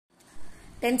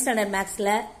10th standard mathsல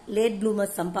late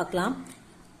bloomers sum பார்க்கலாம்.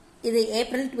 இது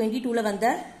April 22ல வந்த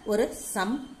ஒரு sum.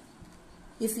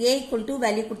 If A equal to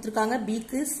value கொடுத்திருக்காங்க, B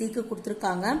க்கு C க்கு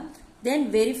கொடுத்திருக்காங்க. Then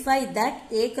verify that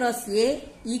A cross A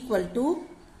equal to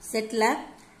setல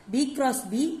B cross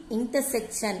B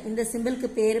intersection. இந்த symbolக்கு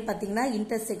பேரு பாத்தீங்கன்னா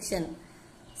intersection.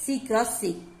 C cross C.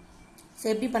 So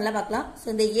எப்படி பண்ணலாம் பார்க்கலாம். So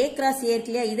இந்த A cross A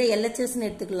இருக்குல்லையா, இதை LHS ன்னு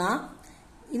எடுத்துக்கலாம்.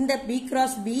 இந்த B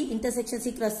cross B intersection C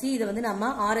cross C இதை வந்து நம்ம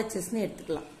RHS ன்னு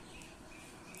எடுத்துக்கலாம்.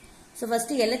 So first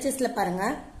LHSல பாருங்க.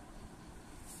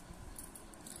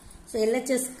 So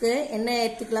LHS க்கு என்ன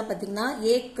எடுத்துக்கலாம் பாத்தீங்கன்னா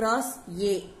A cross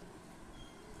A.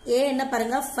 A என்ன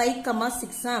பாருங்க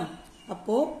 5,6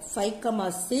 அப்போ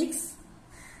 5,6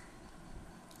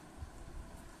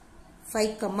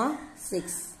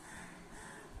 5,6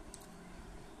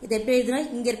 இது எப்படி எழுதுறோம்,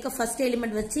 இங்க இருக்க ஃபர்ஸ்ட்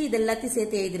எலிமெண்ட் வச்சு இது எல்லாத்தையும்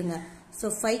சேர்த்து எழுதிருங்க. So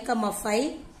 5,5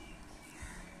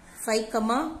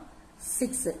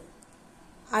 5,6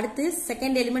 அடுத்து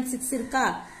செகண்ட் எலிமெண்ட் 6 இருக்கா,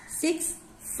 6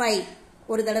 5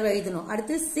 ஒரு தடவை எழுதணும்.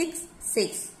 அடுத்து 6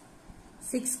 6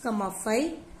 6,5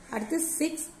 அடுத்து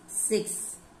 6 6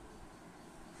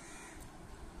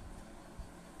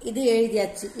 இது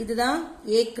எழுதியாச்சு. இதுதான்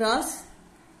A cross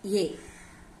A.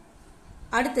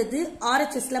 அடுத்தது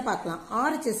RHSல பார்க்கலாம்.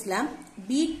 RHSல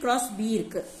B cross B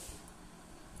இருக்கு.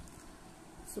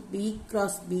 So B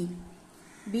cross B.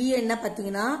 B என்ன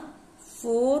பாத்தீங்கன்னா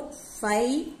 4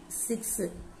 5 6.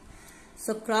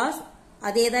 So cross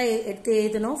அதே தான் எடுத்து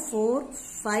எழுதணும் 4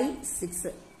 5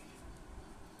 6.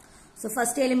 So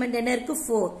first element என்ன இருக்கு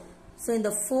 4. So இந்த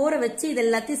 4 வச்சு இது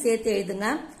எல்லாத்தையும் சேர்த்து எழுதுங்க.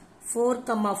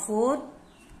 4,4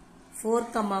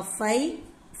 4,5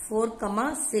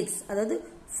 4,6 அதாவது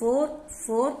 4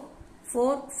 4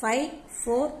 4 5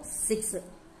 4 6.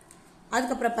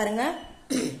 அதுக்கப்புறம் பாருங்க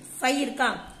 5 இருக்கா,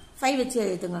 5 வச்சு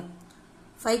எழுதுங்க.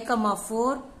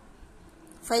 5,4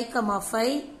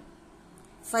 5,5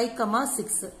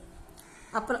 5,6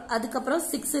 அப்புறம் அதுக்கப்புறம்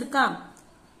 6 இருக்கா,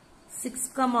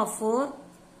 6,4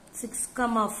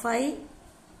 6,5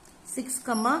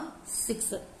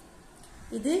 6,6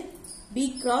 இது B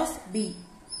cross B.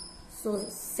 ஸோ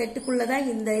செட்டுக்குள்ளதான்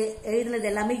இந்த எழுதுனது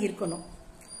எல்லாமே இருக்கணும்.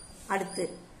 அடுத்து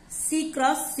C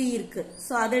cross C இருக்கு.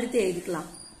 ஸோ அதை எடுத்து எழுதிக்கலாம்.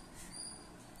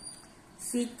 C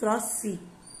cross C.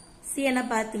 C என்ன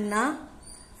பார்த்தீங்கன்னா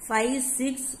 5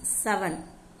 6 7.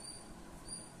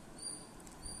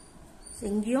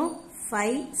 இங்கேயும்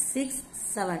 5 6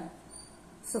 7.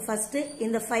 ஸோ ஃபர்ஸ்ட்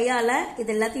இந்த 5ஆல இது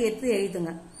எல்லாத்தையும் எடுத்து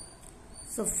எழுதுங்க.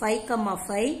 ஸோ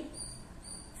 5,5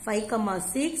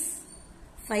 5,6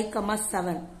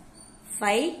 5,7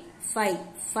 5 5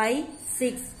 5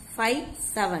 6 5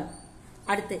 7.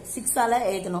 அடுத்து 6ஆல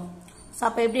எழுதணும். ஸோ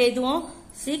அப்போ எப்படி எழுதுவோம்,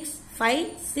 6 5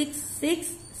 6 6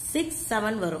 6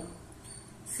 7 வரும்.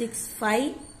 6 5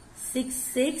 6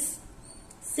 6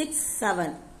 6 7.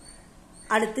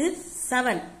 அடுத்து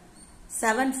 7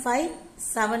 7 5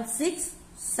 7 6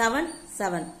 7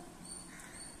 7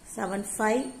 7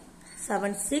 5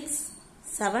 7 6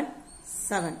 7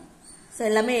 7. ஸோ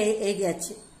எல்லாமே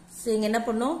எழுதியாச்சு. ஸோ இங்க என்ன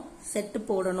பண்ணும், செட்டு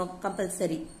போடணும்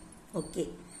கம்பல்சரி. ஓகே.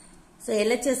 ஸோ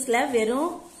LHSல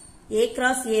வெறும் A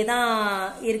cross A தான்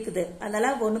இருக்குது, அதனால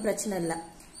ஒன்றும் பிரச்சனை இல்லை.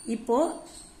 இப்போ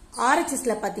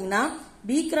RHSல பார்த்தீங்கன்னா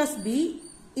B cross B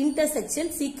intersection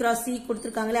C cross C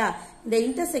கொடுத்துருக்காங்களா, இந்த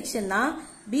இன்டர்செக்ஷன் தான்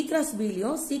B cross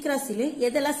Bலையும் C cross Cலையும்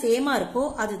எதெல்லாம் சேமா இருக்கோ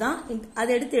அதுதான் அதை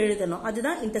எடுத்து எழுதணும்,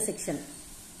 அதுதான் இன்டர்செக்ஷன்.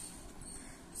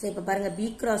 ஸோ இப்போ பாருங்க B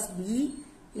cross B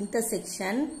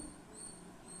intersection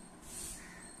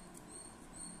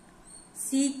C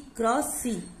cross C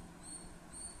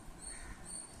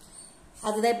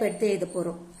அதுதான் இப்ப எடுத்து எழுத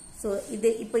போறோம். சோ இது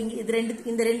இப்போ இந்த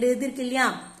ரெண்டு இது இருக்கு இல்லையா,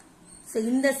 சோ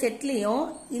இந்த செட்லயும்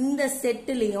இந்த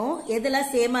செட்லயும் எதெல்லாம்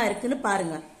சேமா இருக்குன்னு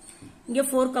பாருங்க. இங்க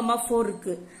 4,4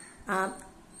 இருக்கு.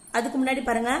 அதுக்கு முன்னாடி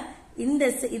பாருங்க இந்த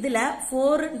இதுல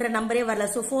 4ன்ற நம்பரே வரல.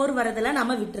 சோ 4 வரதெல்லாம்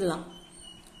நாம விட்டுறலாம்.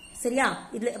 சரியா,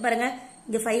 இதுல பாருங்க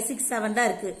இங்க 5 6 7 தான்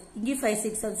இருக்கு, இங்க 5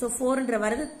 6 7. சோ 4ன்ற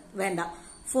வரது வேண்டாம்.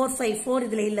 4 5 4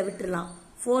 இதுல இல்ல விட்டுறலாம்.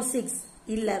 4 6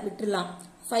 இல்ல விட்டுறலாம்.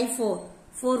 5 4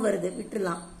 4 வருது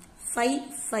விட்டுறலாம். 5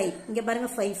 5 இங்க பாருங்க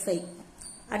 5 5.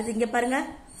 அடுத்து இங்க பாருங்க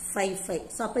 5 5.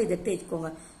 சோ அப்ப இதை எடுத்துக்கோங்க.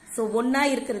 சோ ஒண்ணா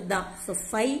இருக்கிறது தான். சோ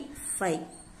 5 5.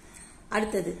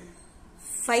 அடுத்தது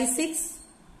 5 6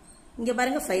 இங்க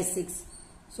பாருங்க 5 6.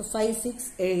 சோ 5 6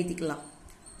 எழுதிக்கலாம்.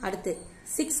 அடுத்து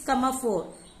 6,4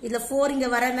 இதுல 4 இங்க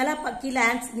வரதுனால கீழே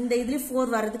இந்த இதுலயும் 4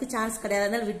 வர்றதுக்கு சான்ஸ் கிடையாது,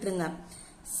 அதனால விட்டுருங்க.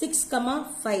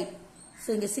 6,5. சோ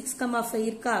இங்க 6,5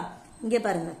 இருக்கா, இங்க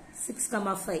பாருங்க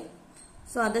 6,5.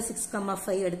 சோ அந்த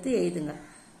 6,5 எடுத்து எழுதுங்க.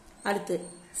 அடுத்து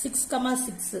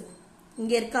 6,6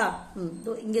 இங்க இருக்கா,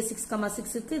 இங்க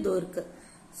 6,6 இருக்கு, இதோ இருக்கு.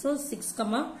 சோ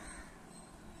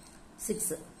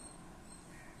 6,6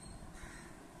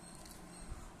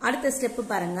 அடுத்த ஸ்டெப்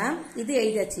பாருங்க, இது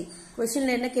எழுதாச்சு.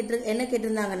 கொஸ்டின்ல என்ன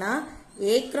கேட்டிருந்தாங்கன்னா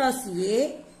A cross A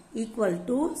equal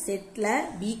to செட்ல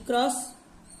B cross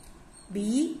B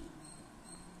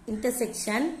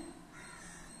intersection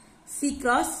C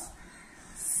cross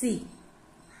C.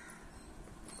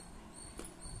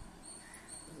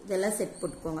 இதெல்லாம் செட்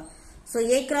போட்டுக்கோங்க. ஸோ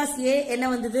A cross A என்ன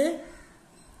வந்தது?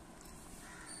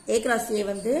 A cross A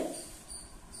வந்து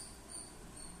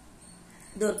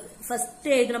ஃபர்ஸ்ட்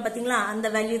எழுதுறோம் பாத்தீங்களா, அந்த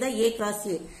வேல்யூ தான் A cross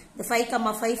A. இந்த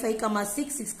 5,5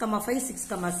 5,6 6,5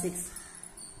 6,6.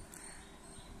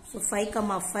 ஸோ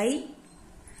 5,5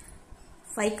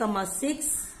 5,6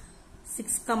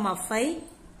 6,5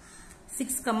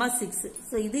 6,6.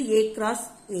 ஸோ இது A cross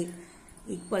A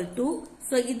equal to.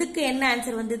 So இதுக்கு என்ன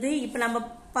ஆன்சர் வந்தது? இப்போ நம்ம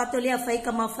பார்த்தோம் இல்லையா,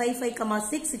 5,5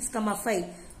 5,6 6,5.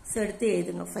 ஸோ எடுத்து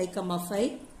எழுதுங்க. 5,5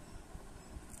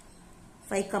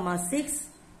 5,6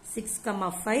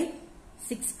 6,5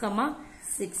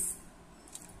 6,6.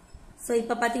 ஸோ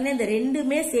இப்போ பார்த்தீங்கன்னா இந்த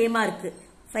ரெண்டுமே சேமா இருக்கு.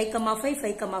 5,5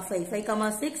 5,5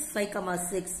 5,6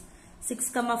 5,6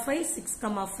 6,5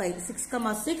 6,5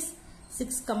 6,6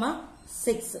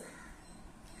 6,6.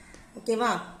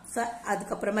 ஓகேவா? ஸோ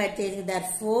அதுக்கப்புறமா எடுத்து எழுதுங்க.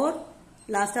 therefore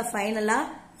லாஸ்டா ஃபைனலா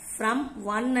from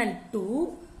 1 and 2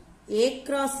 A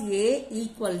cross A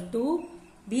equal to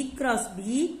B cross B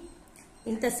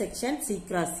intersection C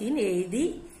cross C எழுதி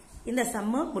இந்த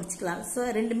சம்ம முடிச்சுக்கலாம். ஸோ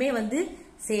ரெண்டுமே வந்து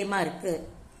சேமா இருக்கு.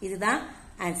 இதுதான்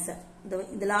ஆன்சர்.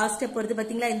 இந்த லாஸ்ட் ஸ்டெப் வருது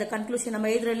பாத்தீங்களா, இந்த கன்க்ளூஷன் நம்ம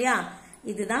எழுதுறோம் இல்லையா,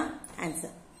 இதுதான்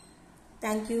ஆன்சர்.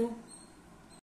 தேங்க்யூ.